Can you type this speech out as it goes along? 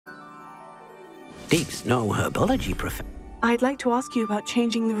Deek's no herbology professor. I'd like to ask you about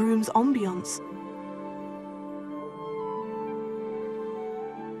changing the room's ambience.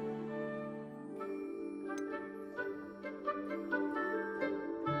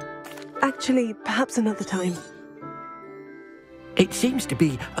 Actually, perhaps another time. It seems to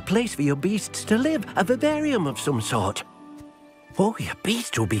be a place for your beasts to live, a vivarium of some sort. Oh, your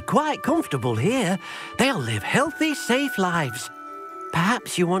beasts will be quite comfortable here. They'll live healthy, safe lives.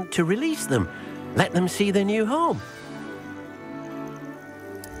 Perhaps you want to release them, let them see their new home.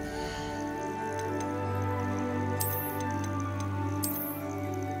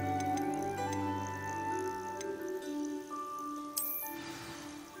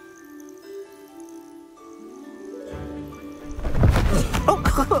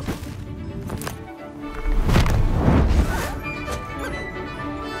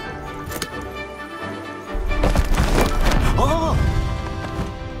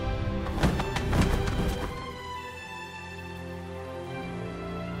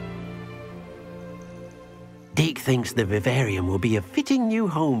 Deek thinks the vivarium will be a fitting new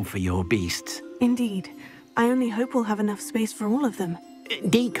home for your beasts. Indeed. I only hope we'll have enough space for all of them.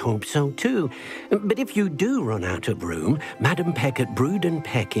 Deek hopes so too. But if you do run out of room, Madam Peck at Brood and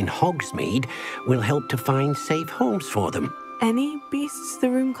Peck in Hogsmeade will help to find safe homes for them. Any beasts the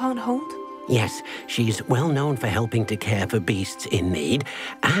room can't hold? Yes, she's well known for helping to care for beasts in need,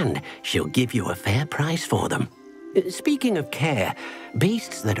 and she'll give you a fair price for them. Speaking of care,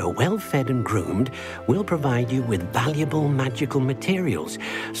 beasts that are well fed and groomed will provide you with valuable magical materials,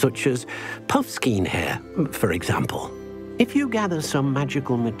 such as puffskein hair, for example. If you gather some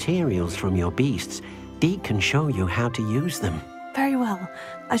magical materials from your beasts, Deek can show you how to use them. Very well.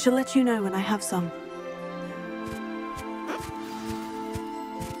 I shall let you know when I have some.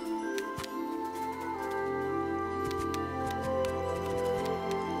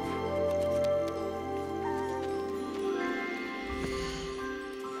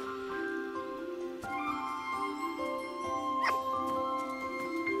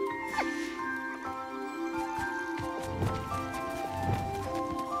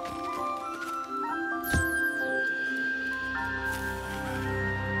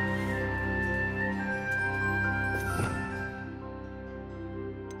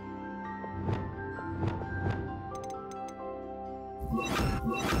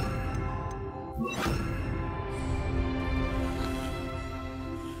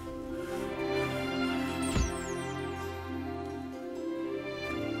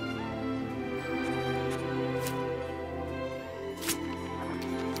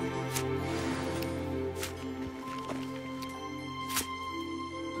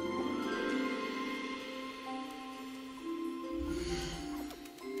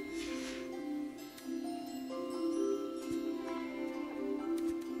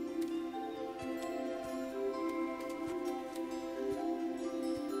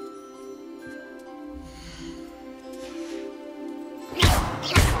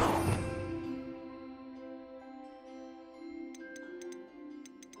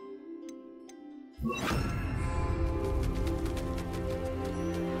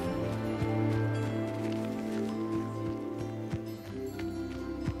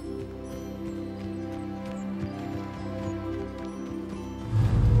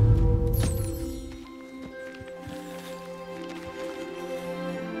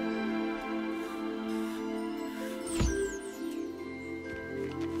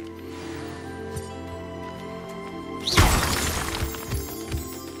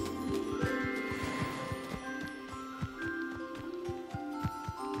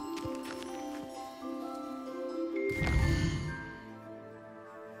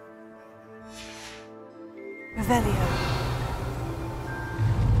 Revelio.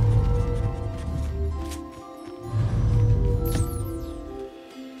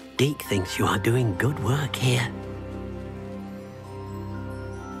 Deek thinks you are doing good work here.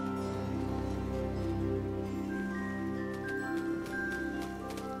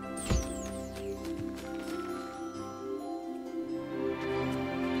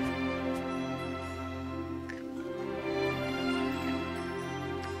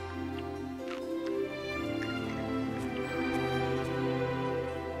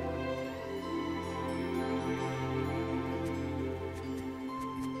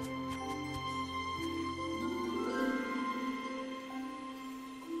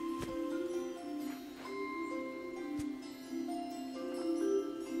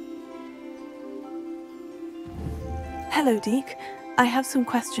 Hello, Deek. I have some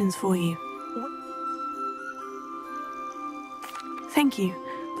questions for you. Thank you.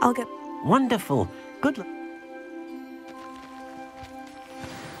 I'll get... Wonderful. Good luck.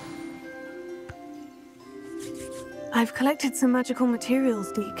 I've collected some magical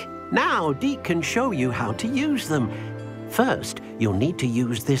materials, Deke. Now, Deke can show you how to use them. First, you'll need to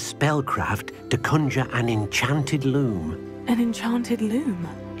use this spellcraft to conjure an enchanted loom. An enchanted loom?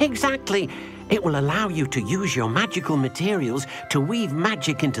 Exactly. It will allow you to use your magical materials to weave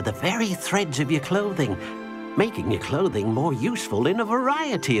magic into the very threads of your clothing, making your clothing more useful in a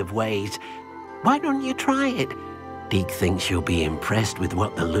variety of ways. Why don't you try it? Deke thinks you'll be impressed with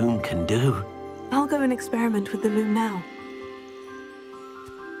what the loom can do. I'll go and experiment with the loom now.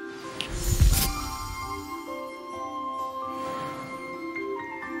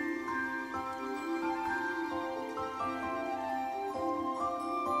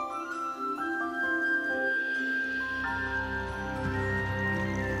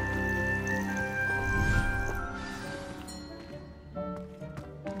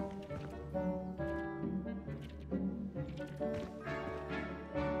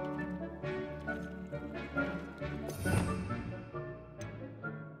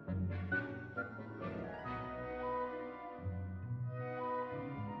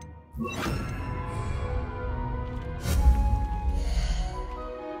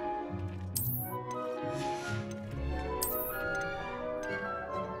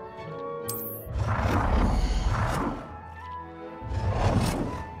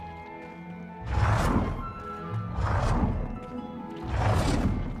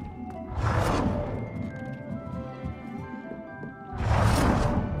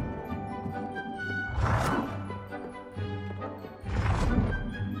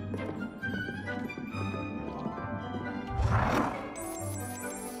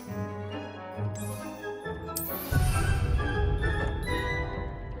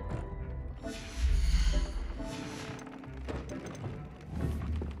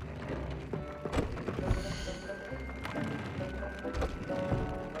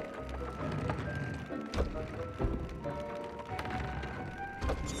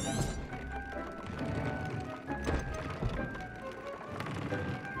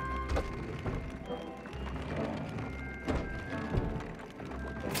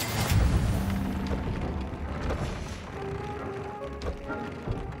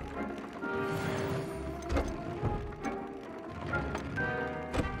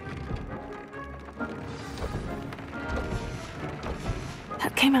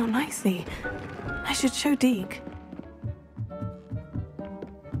 That came out nicely. I should show Deke.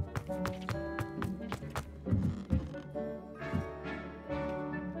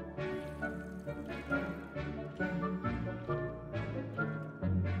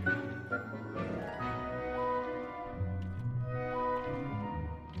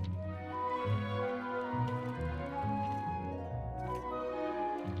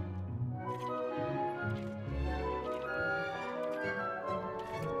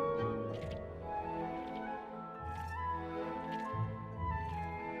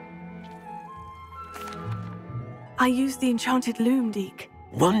 I used the enchanted loom, Deke.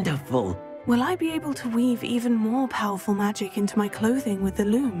 Wonderful. Will I be able to weave even more powerful magic into my clothing with the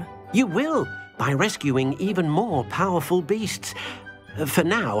loom? You will, by rescuing even more powerful beasts. For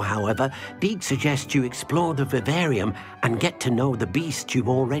now, however, Deke suggests you explore the vivarium and get to know the beasts you've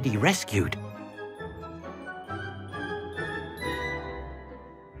already rescued.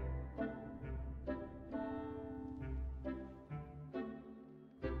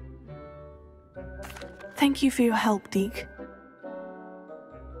 Thank you for your help, Deke.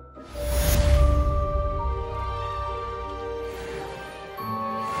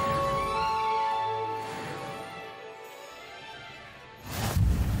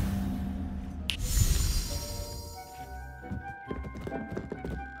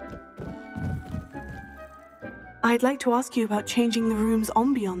 I'd like to ask you about changing the room's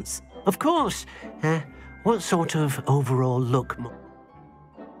ambiance. Of course. What sort of overall look?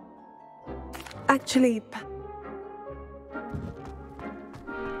 Actually,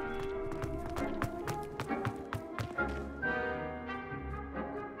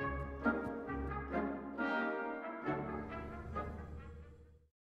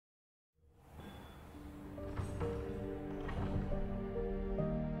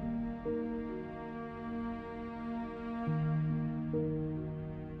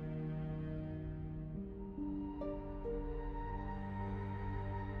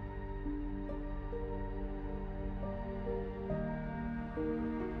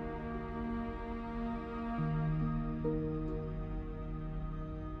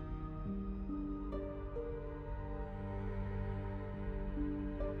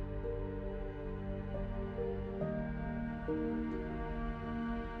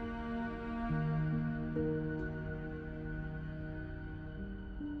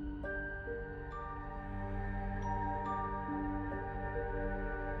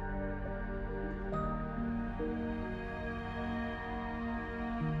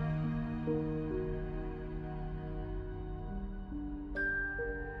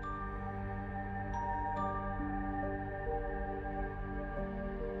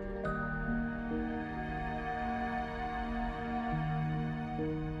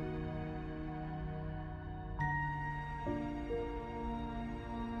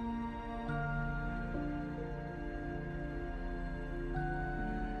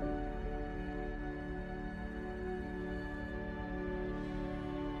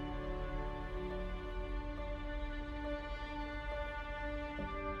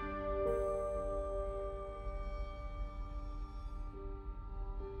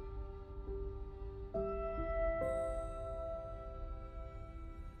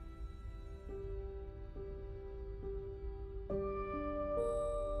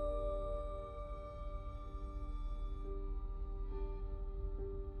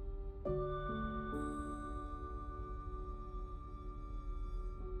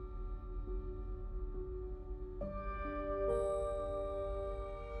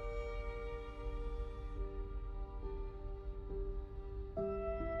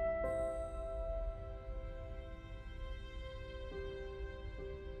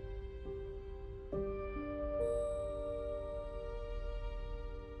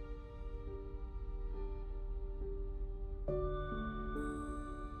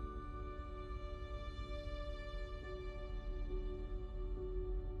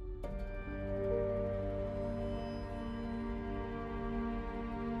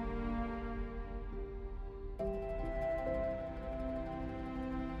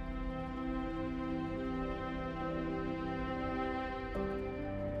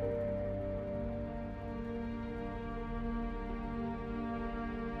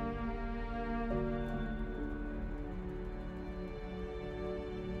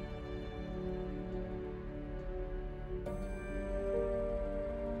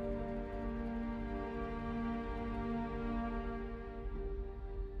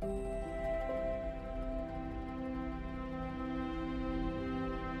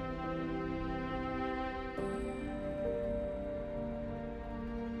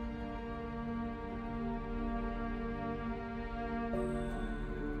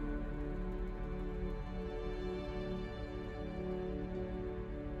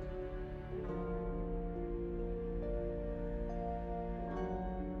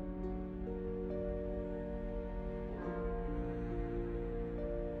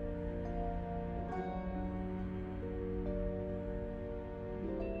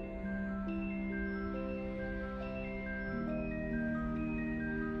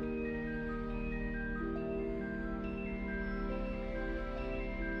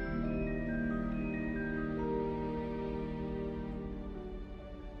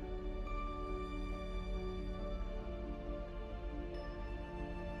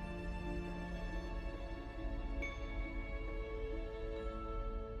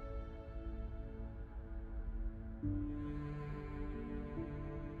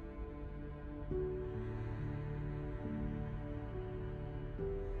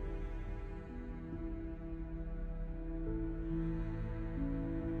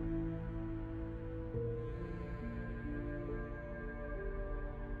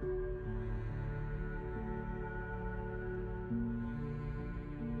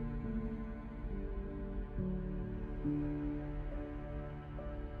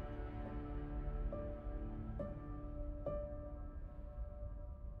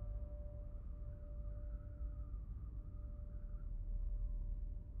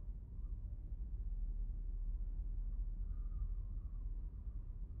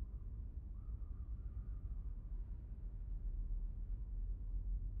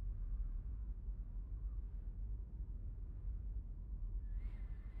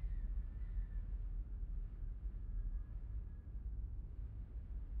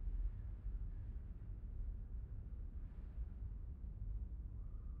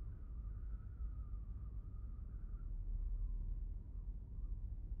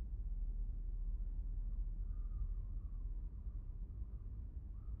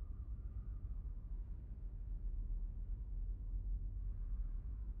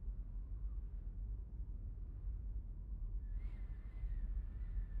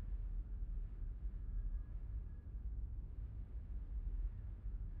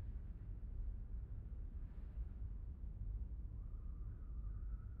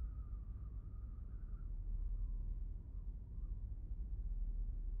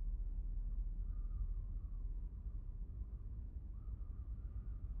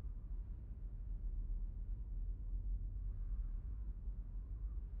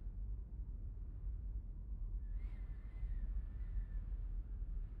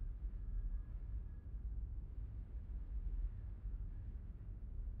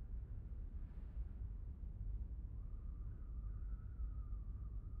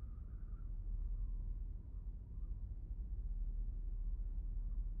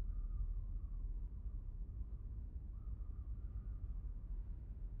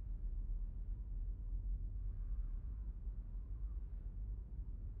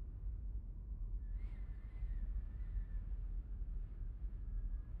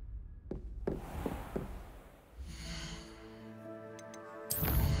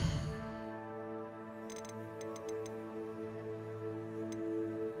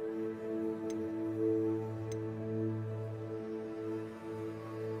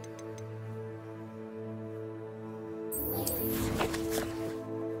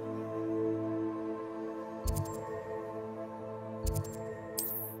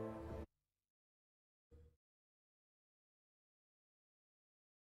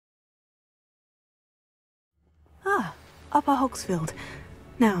 Upper Hogsfield.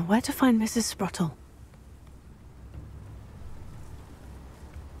 Now, where to find Mrs. Sprottle?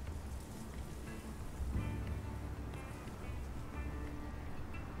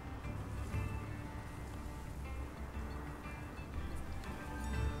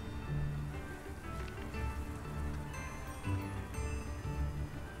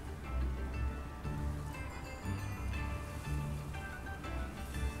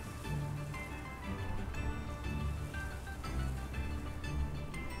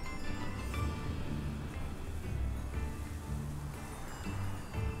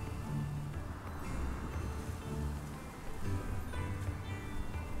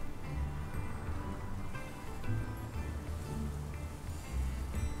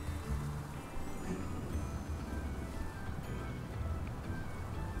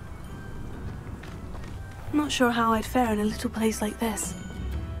 Not sure how I'd fare in a little place like this.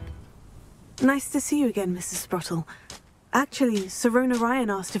 Nice to see you again, Mrs. Sprottle. Actually, Sirona Ryan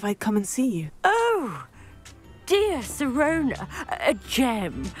asked if I'd come and see you. Oh, dear Sirona, a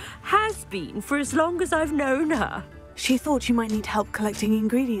gem. Has been for as long as I've known her. She thought you might need help collecting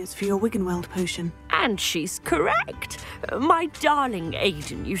ingredients for your Wiggenweld potion. And she's correct. My darling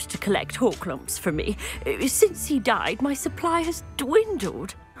Aidan used to collect Horklumps for me. Since he died, my supply has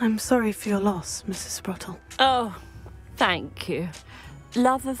dwindled. I'm sorry for your loss, Mrs. Sprottle. Oh, thank you.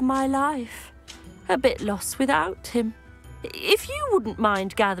 Love of my life. A bit lost without him. If you wouldn't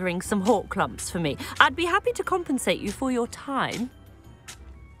mind gathering some Horklumps for me, I'd be happy to compensate you for your time.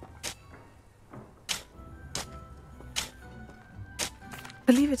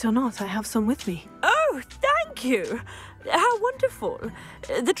 Believe it or not, I have some with me. Oh, thank you. How wonderful.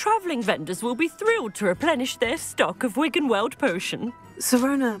 The travelling vendors will be thrilled to replenish their stock of Wiggenweld potion.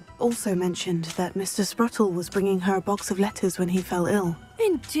 Sirona also mentioned that Mr. Sprottle was bringing her a box of letters when he fell ill.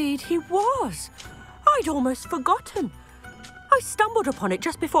 Indeed he was. I'd almost forgotten. I stumbled upon it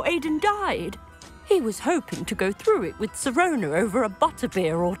just before Aidan died. He was hoping to go through it with Sirona over a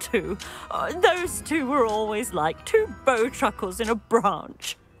butterbeer or two. Those two were always like two bowtruckles in a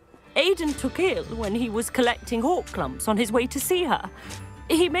branch. Aidan took ill when he was collecting Horklumps on his way to see her.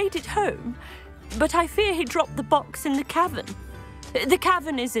 He made it home, but I fear he dropped the box in the cavern. The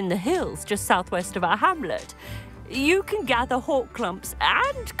cavern is in the hills just southwest of our hamlet. You can gather Horklumps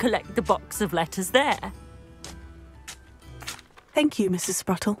and collect the box of letters there. Thank you, Mrs.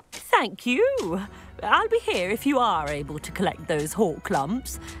 Sprottle. Thank you. I'll be here if you are able to collect those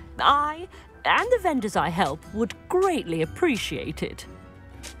Horklumps. I and the vendors I help would greatly appreciate it.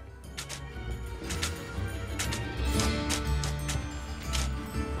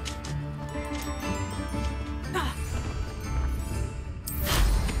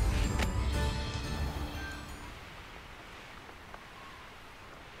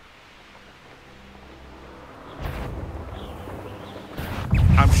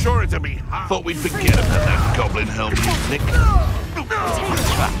 I'm sure it'll be hard. Thought we'd forget about that goblin helm music.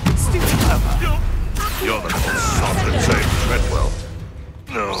 You're the little sod that saved Treadwell.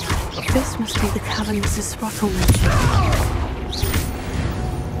 No. This must be the cavern Mrs. Sprottle mentioned.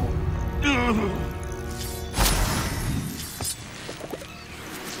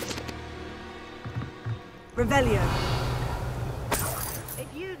 Revelio. If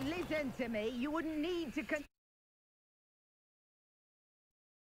you'd listen to me, you wouldn't need to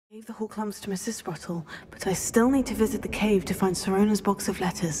I gave the Horklumps to Mrs. Sprottle, but I still need to visit the cave to find Sirona's box of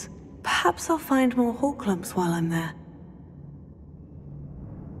letters. Perhaps I'll find more Horklumps while I'm there.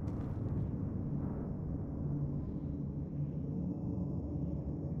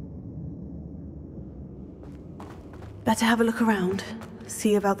 Better have a look around,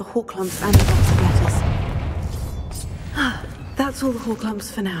 see about the Horklumps and the box of letters. Ah, that's all the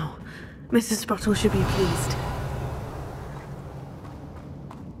Horklumps for now. Mrs. Sprottle should be pleased.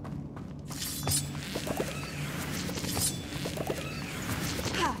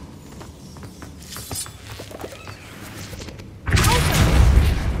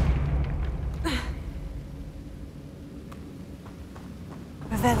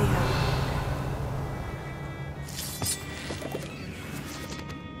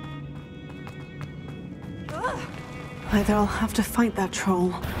 Either I'll have to fight that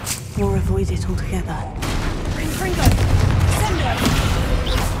troll, or avoid it altogether. Confringo! Sendo!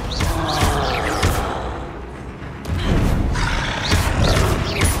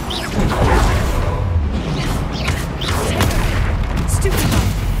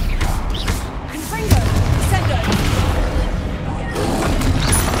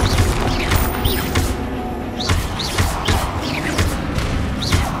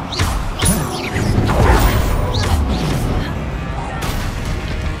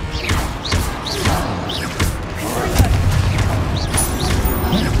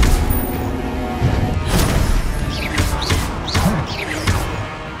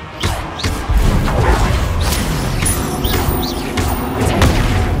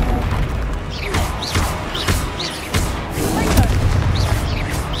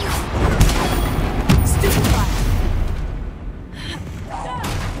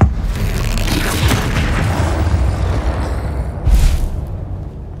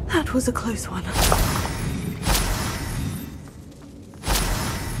 was a close one.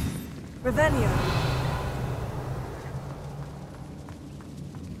 Revelio.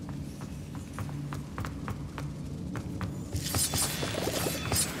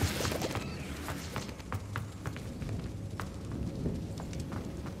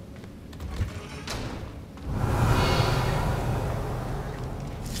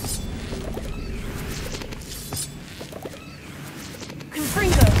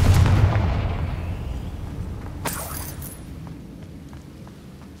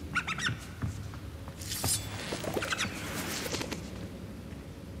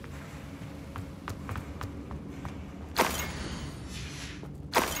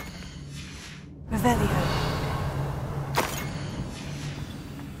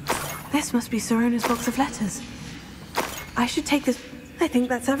 This must be Sirona's box of letters. I should take this. I think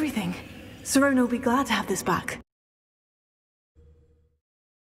that's everything. Sirona will be glad to have this back.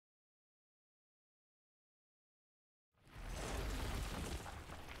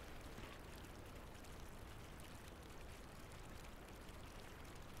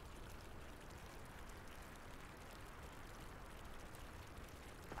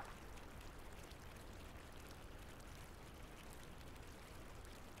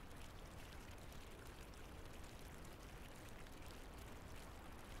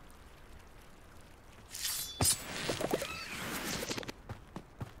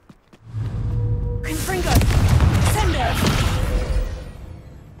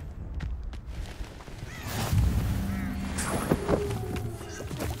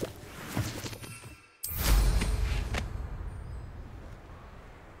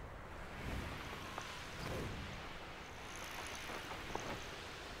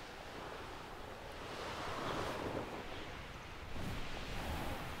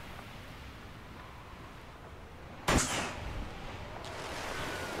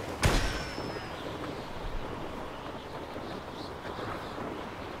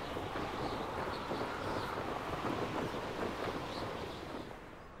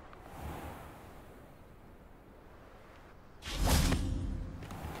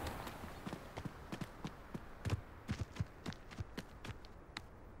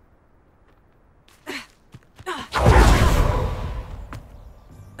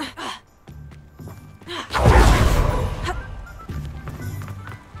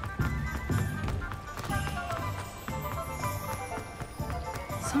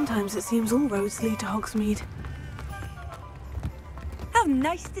 Sometimes it seems all roads lead to Hogsmeade. How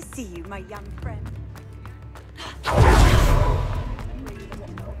nice to see you, my young friend.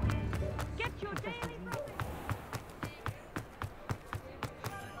 Get your daily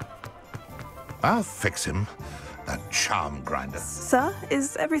I'll fix him. That charm grinder. Sir,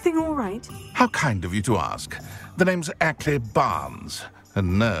 is everything all right? How kind of you to ask. The name's Ackley Barnes.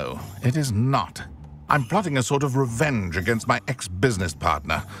 And no, it is not. I'm plotting a sort of revenge against my ex-business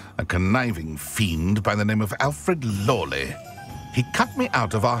partner, a conniving fiend by the name of Alfred Lawley. He cut me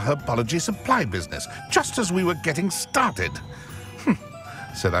out of our herbology supply business, just as we were getting started.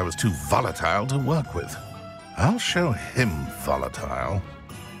 Said I was too volatile to work with. I'll show him volatile.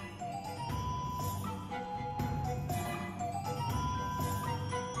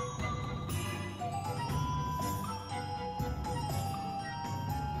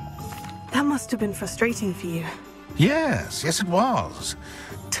 That must have been frustrating for you. Yes, it was.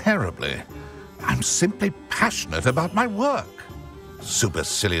 Terribly. I'm simply passionate about my work.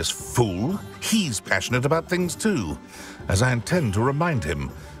 Supercilious fool. He's passionate about things too, as I intend to remind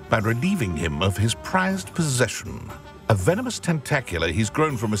him by relieving him of his prized possession. A venomous tentacula he's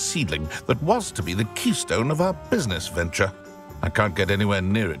grown from a seedling that was to be the keystone of our business venture. I can't get anywhere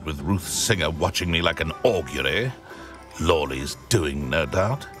near it with Ruth Singer watching me like an augury. Lawley's doing, no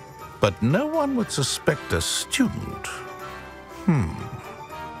doubt. But no one would suspect a student.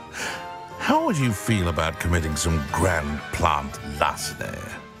 How would you feel about committing some grand plant larceny?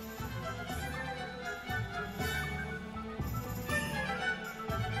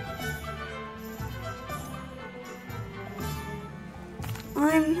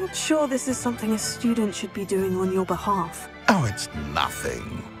 I'm not sure this is something a student should be doing on your behalf. Oh, it's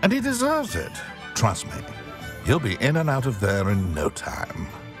nothing. And he deserves it. Trust me. He'll be in and out of there in no time.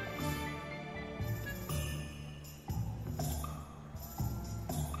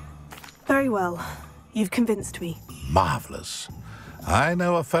 Very well. You've convinced me. Marvelous. I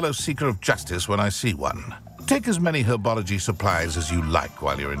know a fellow seeker of justice when I see one. Take as many herbology supplies as you like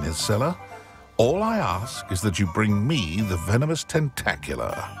while you're in his cellar. All I ask is that you bring me the venomous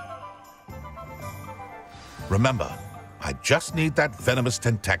tentacula. Remember, I just need that venomous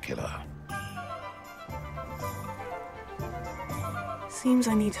tentacula. Seems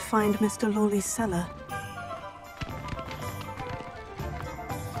I need to find Mr. Lawley's cellar.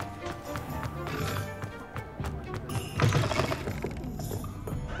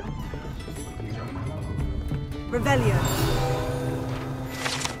 Revelio.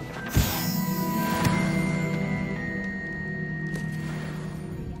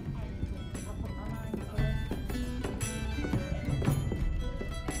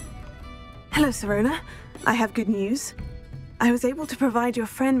 Hello, Sirona. I have good news. I was able to provide your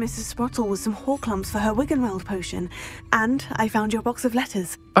friend Mrs. Sprottle with some Horklumps for her Wiggenweld potion, and I found your box of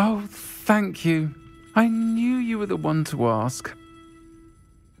letters. Oh, thank you. I knew you were the one to ask.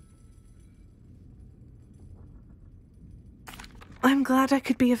 I'm glad I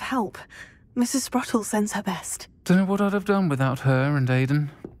could be of help. Mrs. Sprottle sends her best. Don't know what I'd have done without her and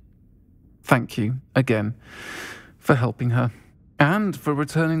Aidan. Thank you, again, for helping her, and for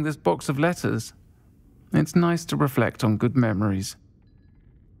returning this box of letters. It's nice to reflect on good memories.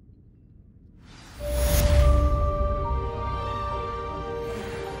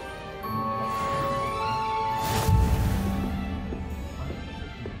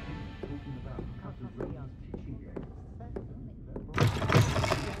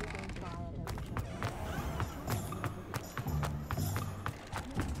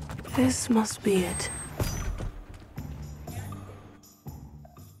 This must be it.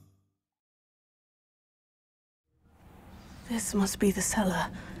 This must be the cellar.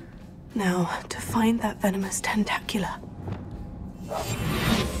 Now, to find that venomous tentacula.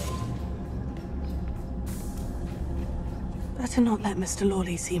 Better not let Mr.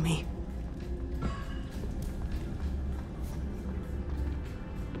 Lawley see me.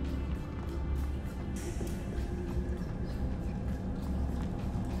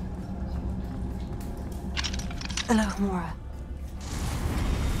 Hello, Mora.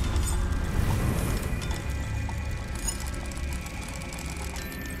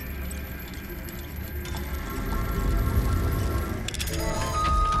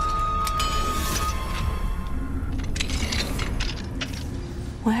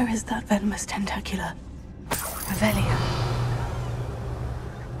 Where is that venomous tentacula? Revelio.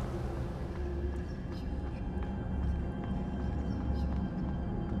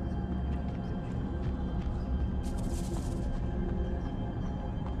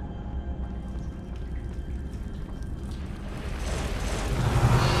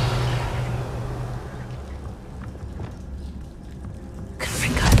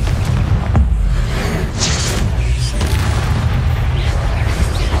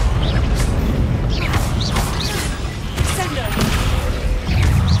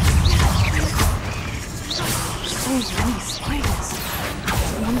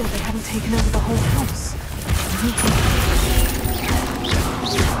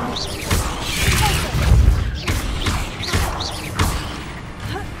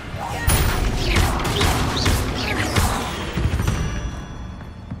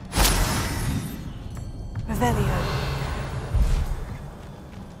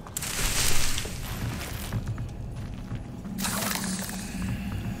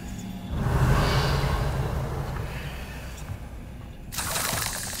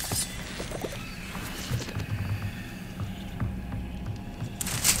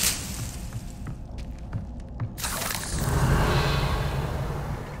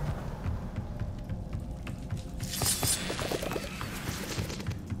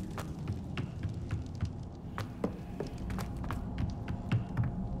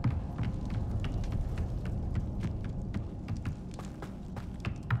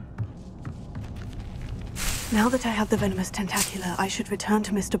 Now that I have the venomous tentacula, I should return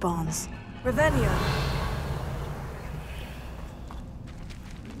to Mr. Barnes. Revelio.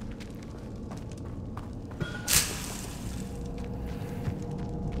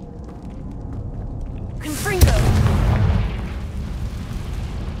 Confringo.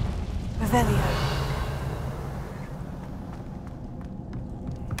 Revelio.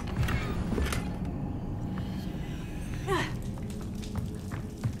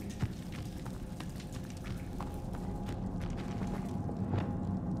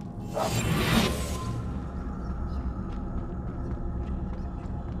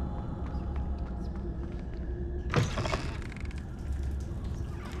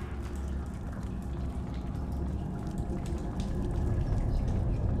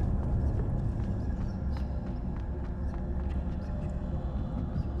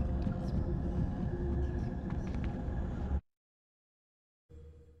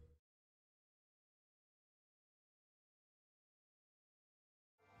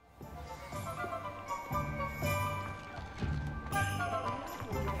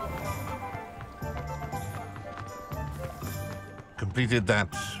 completed that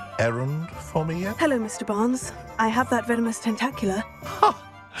errand for me yet? Hello, Mr. Barnes. I have that venomous tentacula.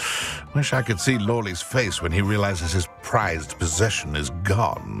 Wish I could see Lawley's face when he realizes his prized possession is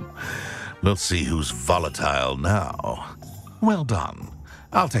gone. We'll see who's volatile now. Well done.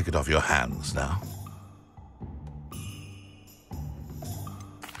 I'll take it off your hands now.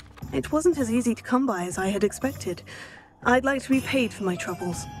 It wasn't as easy to come by as I had expected. I'd like to be paid for my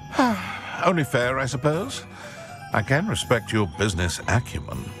troubles. Only fair, I suppose. I can respect your business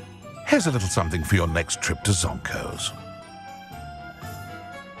acumen. Here's a little something for your next trip to Zonko's.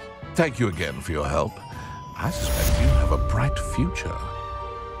 Thank you again for your help. I suspect you have a bright future.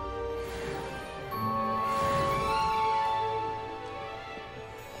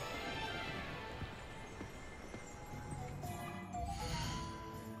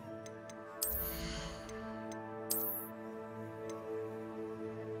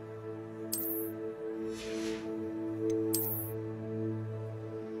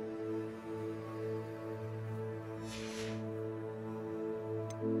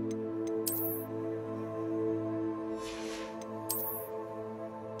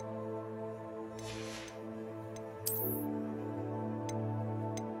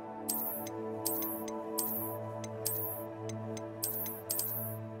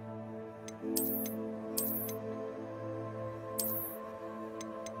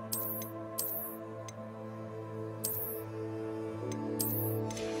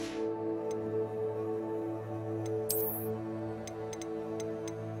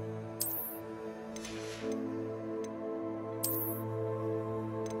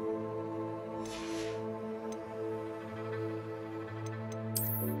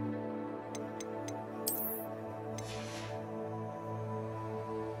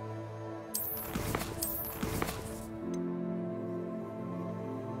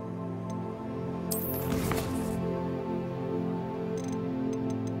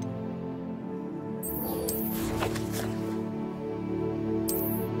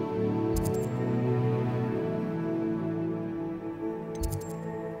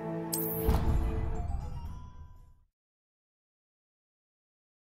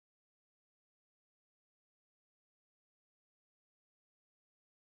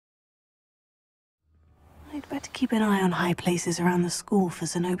 I'd better keep an eye on high places around the school for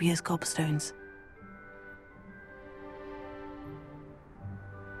Zenobia's gobstones.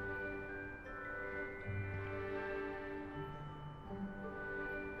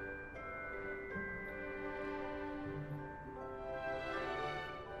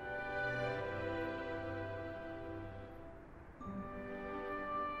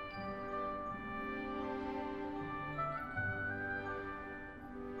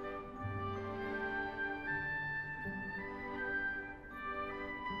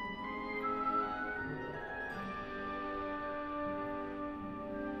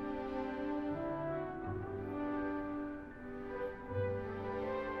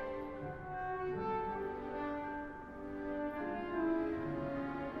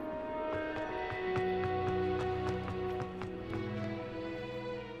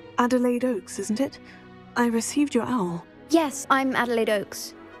 Adelaide Oaks, isn't it? I received your owl. Yes, I'm Adelaide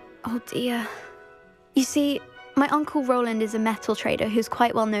Oaks. Oh dear. You see, my Uncle Roland is a metal trader who's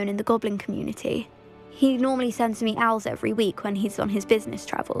quite well known in the goblin community. He normally sends me owls every week when he's on his business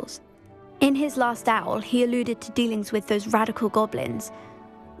travels. In his last owl, he alluded to dealings with those radical goblins,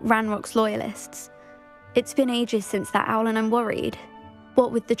 Ranrock's loyalists. It's been ages since that owl and I'm worried.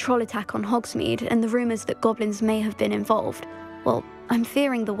 What with the troll attack on Hogsmeade and the rumours that goblins may have been involved, well, I'm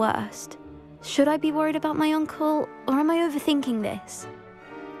fearing the worst. Should I be worried about my uncle, or am I overthinking this?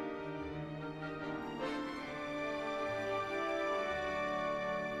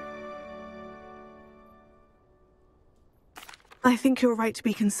 I think you're right to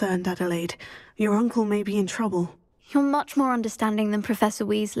be concerned, Adelaide. Your uncle may be in trouble. You're much more understanding than Professor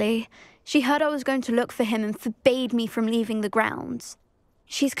Weasley. She heard I was going to look for him and forbade me from leaving the grounds.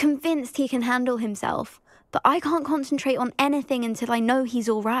 She's convinced he can handle himself, but I can't concentrate on anything until I know he's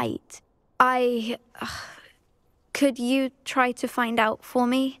all right. Could you try to find out for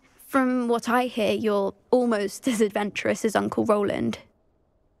me? From what I hear, you're almost as adventurous as Uncle Roland.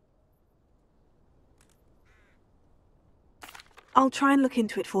 I'll try and look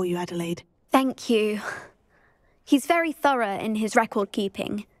into it for you, Adelaide. Thank you. He's very thorough in his record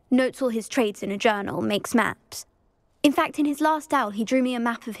keeping, notes all his trades in a journal, makes maps. In fact, in his last owl, he drew me a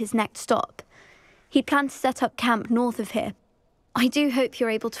map of his next stop. He planned to set up camp north of here. I do hope you're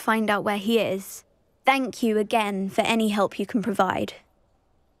able to find out where he is. Thank you again for any help you can provide.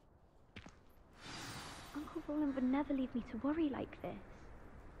 Uncle Roland would never leave me to worry like this.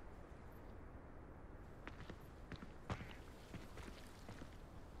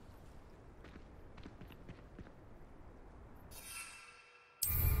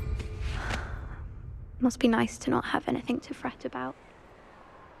 Must be nice to not have anything to fret about.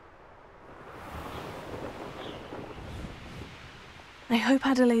 I hope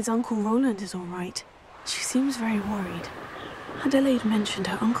Adelaide's Uncle Roland is all right. She seems very worried. Adelaide mentioned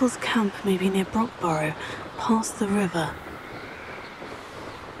her uncle's camp may be near Brockborough, past the river.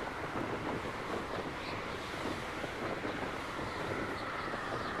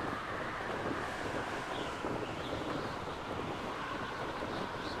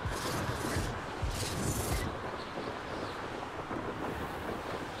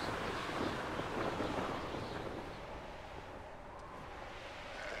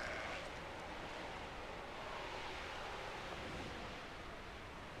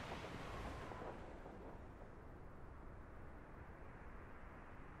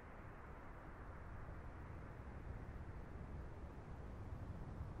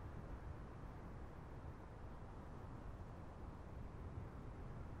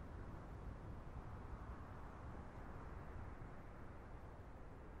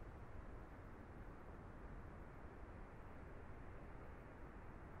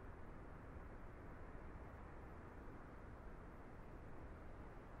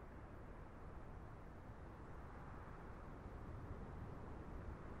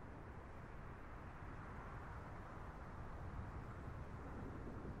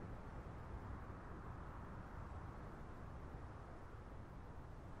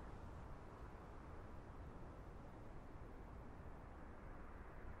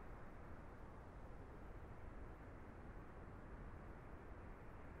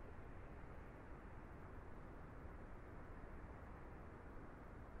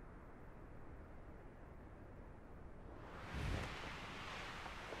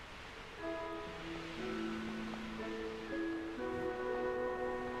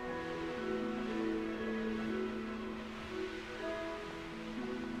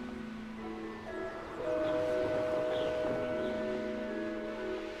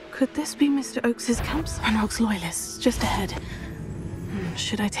 Could this be Mr. Oakes's camp? Ranrock's loyalists, just ahead.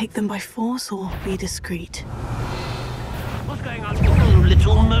 Should I take them by force or be discreet? What's going on? Oh,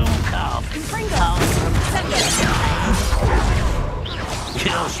 little moon calf.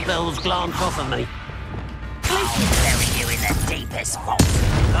 Your spells glance off of me. Bury you in the deepest spot.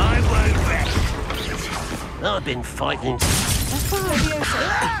 I won't rest. I've been fighting.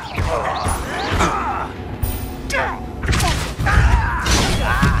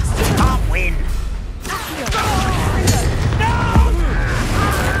 Can't win.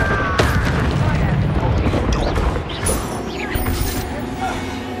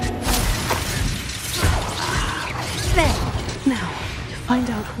 Now, to find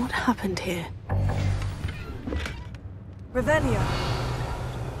out what happened here. Revelio.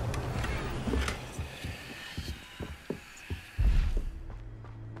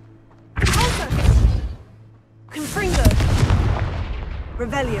 Confringo.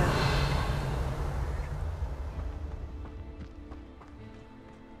 Revelio.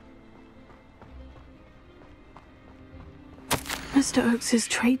 Mr. Oakes's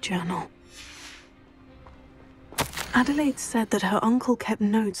trade journal. Adelaide said that her uncle kept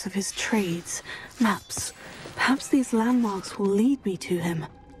notes of his trades, maps. Perhaps these landmarks will lead me to him.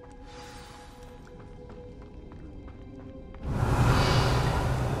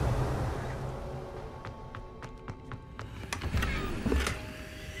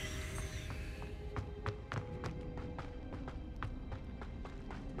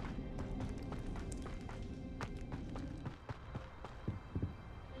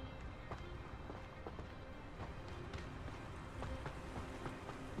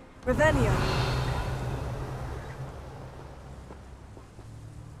 Revelio.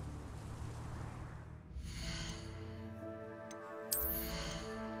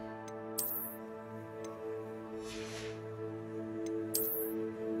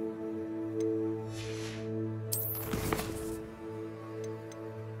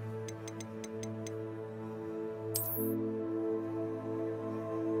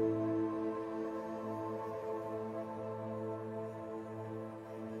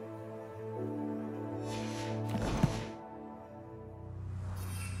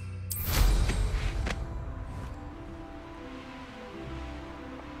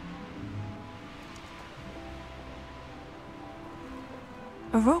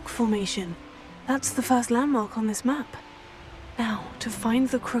 A rock formation. That's the first landmark on this map. Now, to find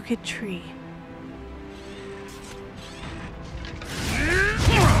the crooked tree.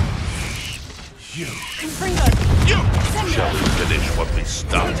 You shall finish what we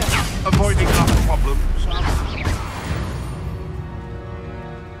started. Avoiding our problems.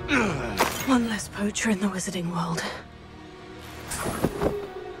 One less poacher in the wizarding world.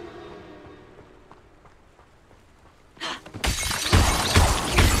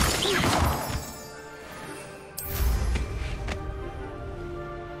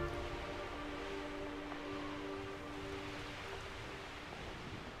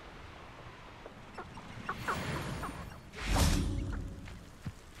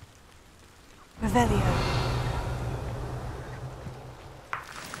 Revelio.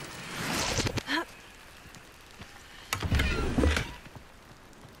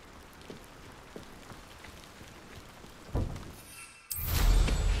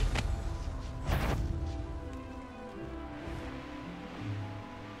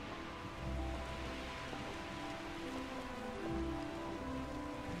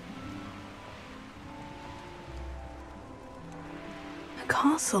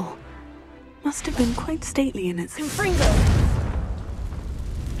 Castle. Must have been quite stately in its... Confringo!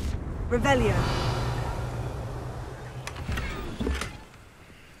 Revelio.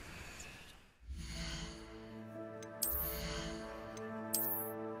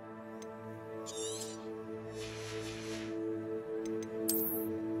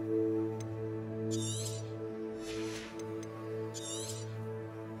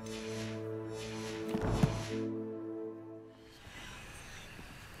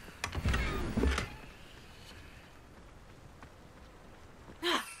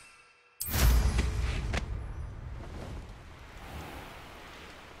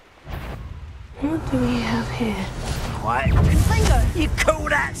 What do we have here? Quiet. Confringo! You call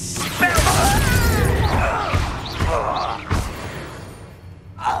that spell?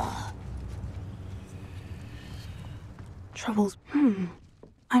 Troubles.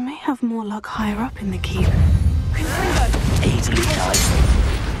 I may have more luck higher up in the keep. Confringo! Easily done.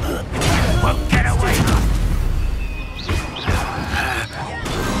 Won't get away.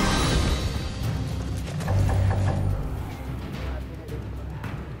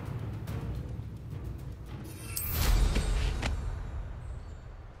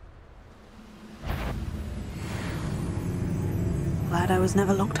 Glad I was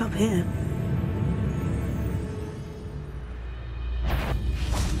never locked up here.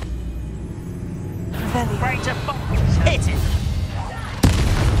 Revelio. Ready to fire. Hit it.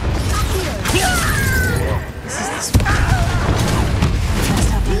 This is the spot. I must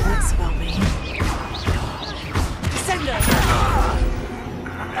have my wits about me. Descendo!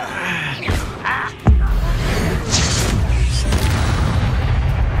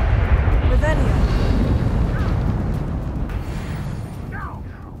 Revelio.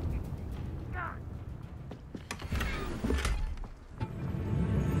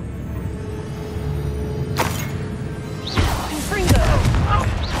 Confringo!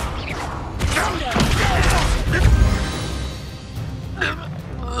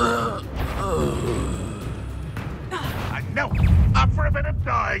 I know. Up for a bit of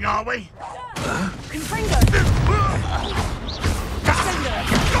dying, are we? Confringo!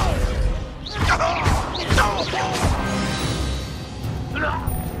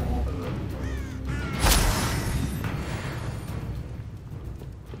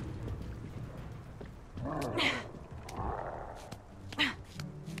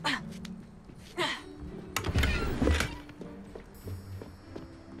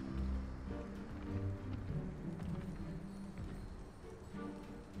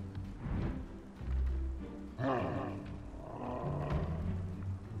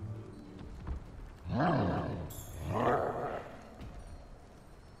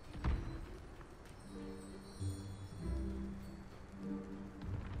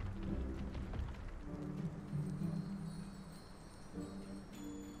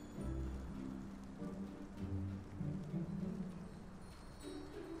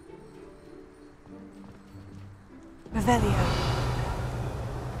 Revelio.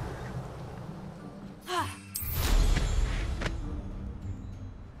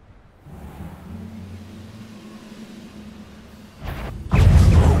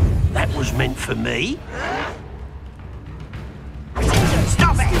 That was meant for me.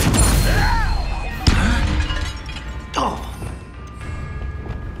 Stop it! Oh.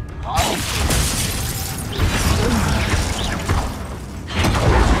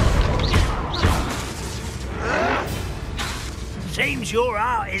 Seems your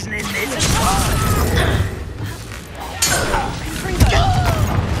heart isn't in this.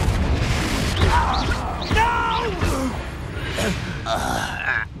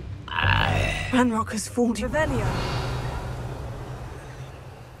 Ranrock has fooled you. Revelio.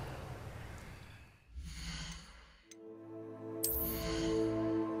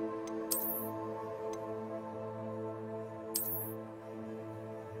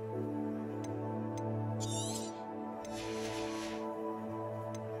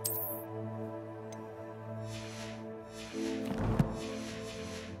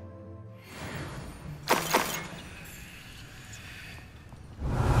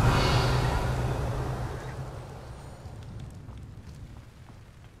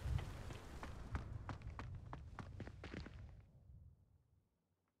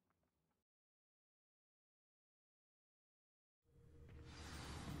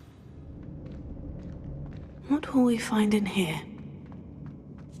 What will we find in here?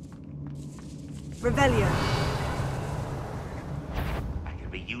 Revelio. I can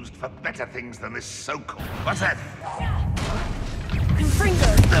be used for better things than this so-called. What's that?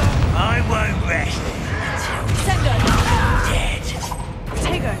 Confringo. I won't rest Sendo. dead.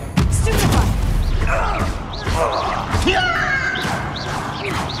 Tego. Stupefy.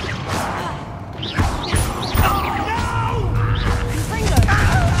 Confringo.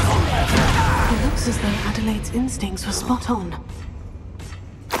 It looks as though Adelaide's instincts were spot on.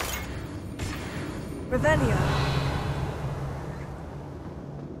 Revelio.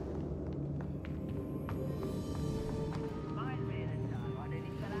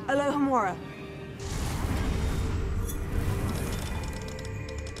 Alohomora.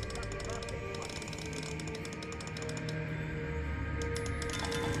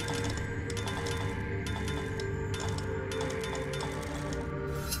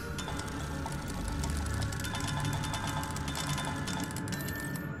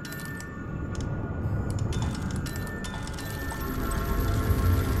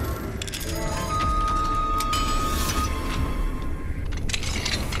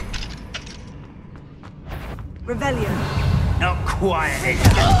 Revelio. Not quiet.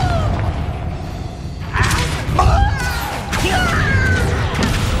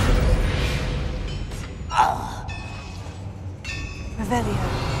 Revelio.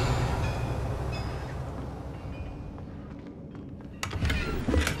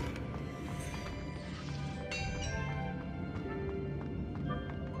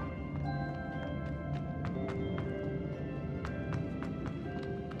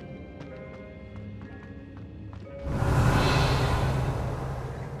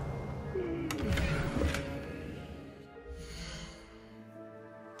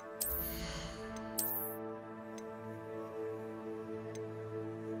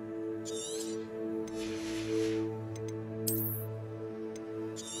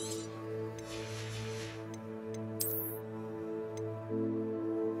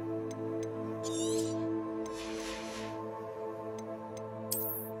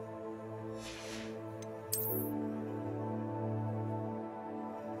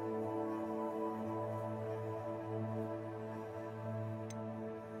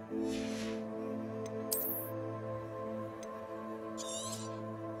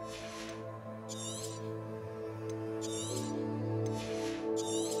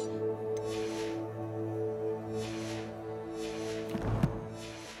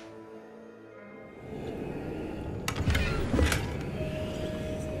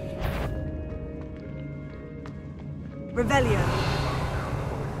 Revelio.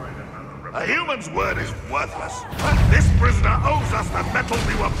 A human's word is worthless. This prisoner owes us the metal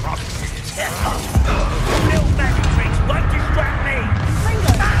we were promised. Little magic tricks won't distract me.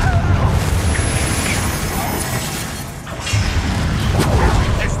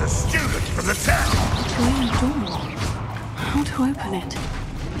 It's the student from the town. Green door. How to open it?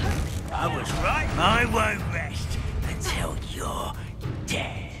 I was right. I won't rest until you're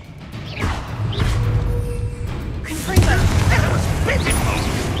dead. Confringo. That was pitiful.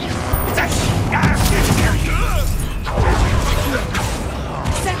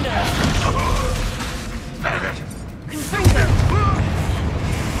 Sendo. Confringo.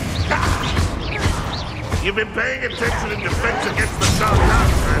 You've been paying attention in defense against the Dark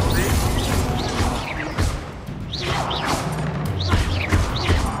House, Kirsty.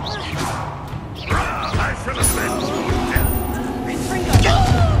 I should have been. Confringo.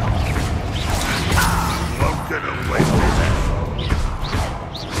 Won't get away with that.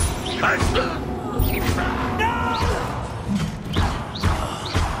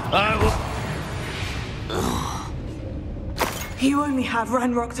 I will. You only have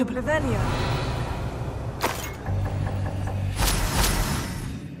Ranrock to Revelio.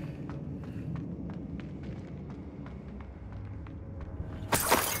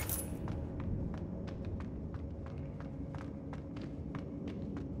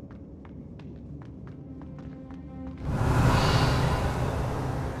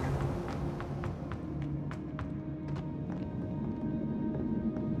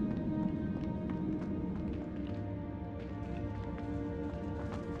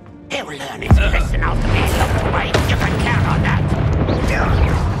 He'll learn his lesson after being locked away. You can count on that.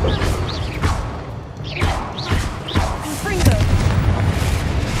 Confringo.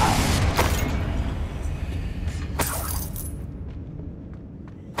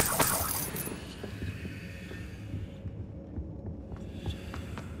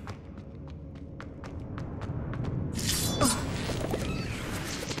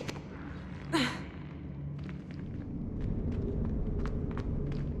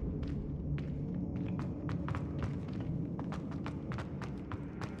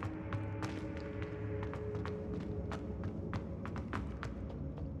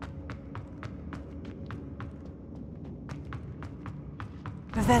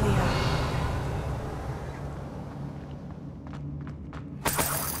 Revelio.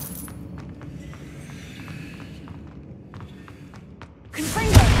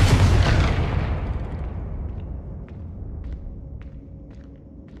 Confringo.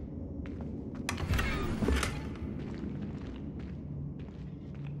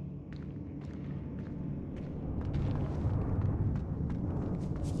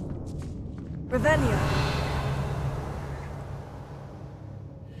 Revelio.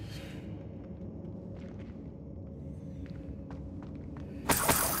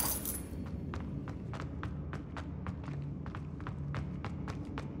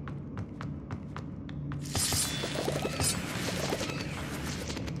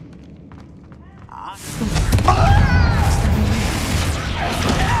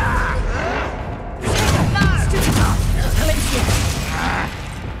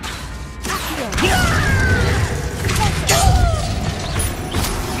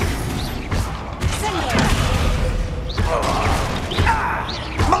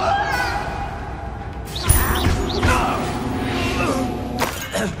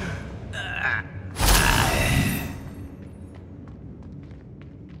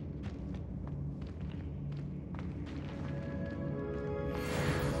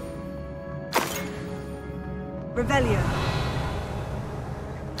 Revelio.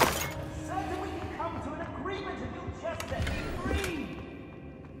 Certain we can come to an agreement if you'll just set me free.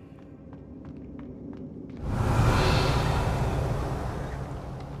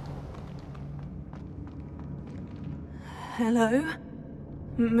 Hello?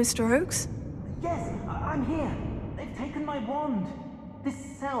 Mr. Oakes? Yes, I'm here. They've taken my wand. This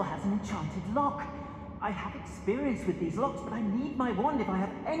cell has an enchanted lock. I have experience with these locks, but I need my wand if I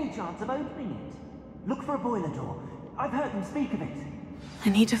have any chance of opening it. Look for a boiler door. I've heard them speak of it. I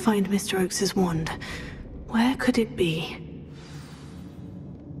need to find Mr. Oakes's wand. Where could it be?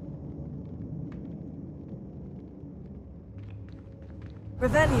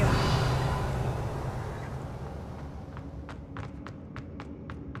 Revelio.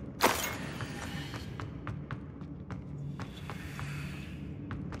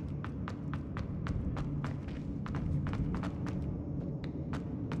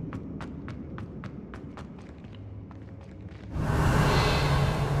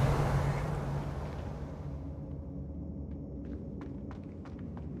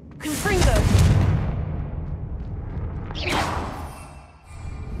 Confringo.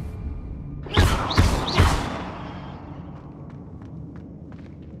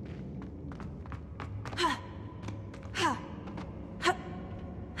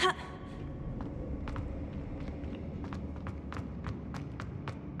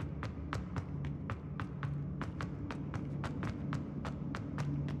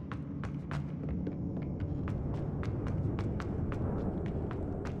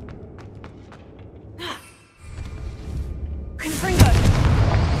 Confringo.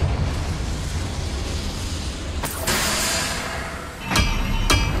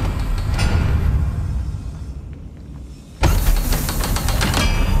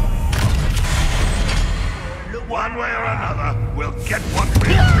 One way or another, we'll get what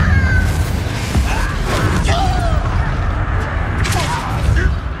we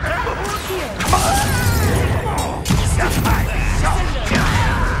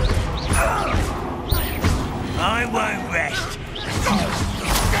I won't rest.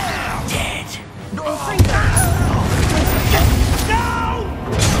 Dead. No!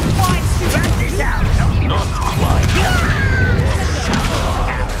 Rat this out! Not quite.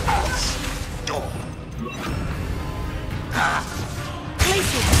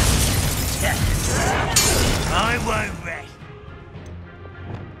 I won't rest.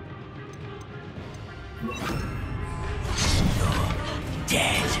 You're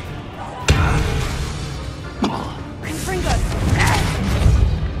dead. Confringo.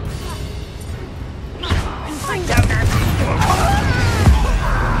 Confringo.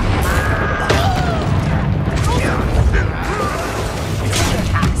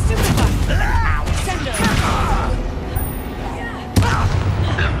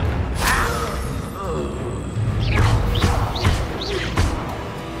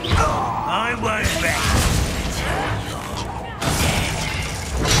 I won't rest.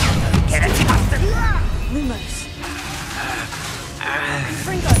 Get accustomed. Lumos.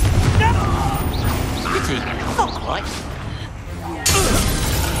 Confringo. Pity. Not quite.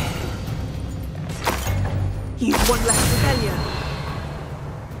 Use one less Revelio.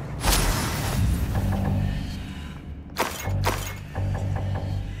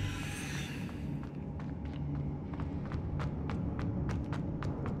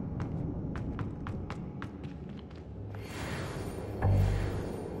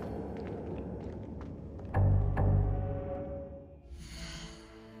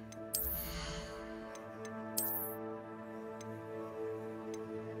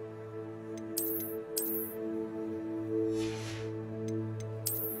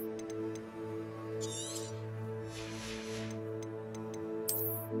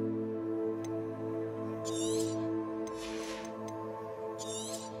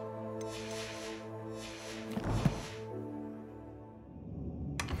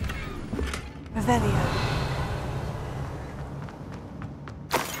 Revelio.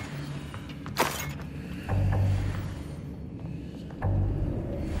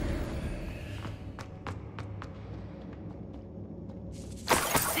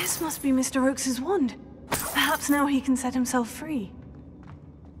 This must be Mr. Oakes's wand. Perhaps now he can set himself free.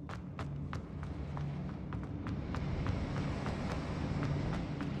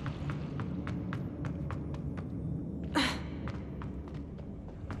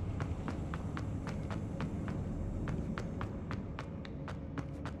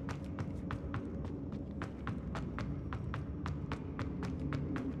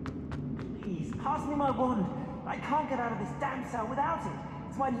 Please, pass me my wand. I can't get out of this damn cell without it.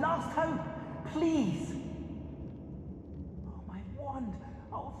 It's my last hope. Please. Oh, my wand.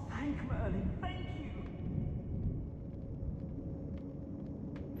 Oh, thank Merlin. Thank you.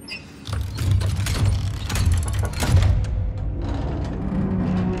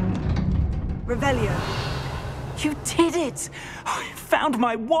 Revelio. You did it! I found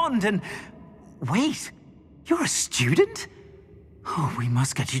my wand and... Wait, you're a student? Oh, we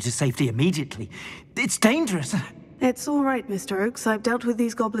must get you to safety immediately. It's dangerous. It's all right, Mr. Oakes. I've dealt with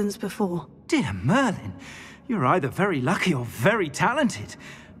these goblins before. Dear Merlin, you're either very lucky or very talented.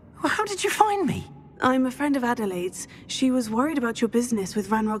 How did you find me? I'm a friend of Adelaide's. She was worried about your business with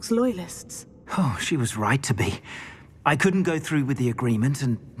Ranrock's loyalists. Oh, she was right to be. I couldn't go through with the agreement,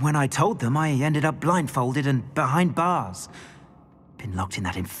 and when I told them, I ended up blindfolded and behind bars. Been locked in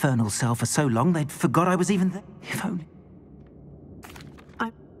that infernal cell for so long, they'd forgot I was even there. If only...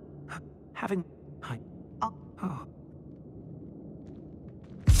 I'm... having... Oh.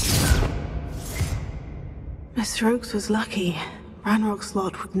 Mr. Oakes was lucky. Ranrock's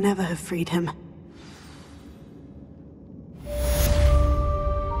lot would never have freed him.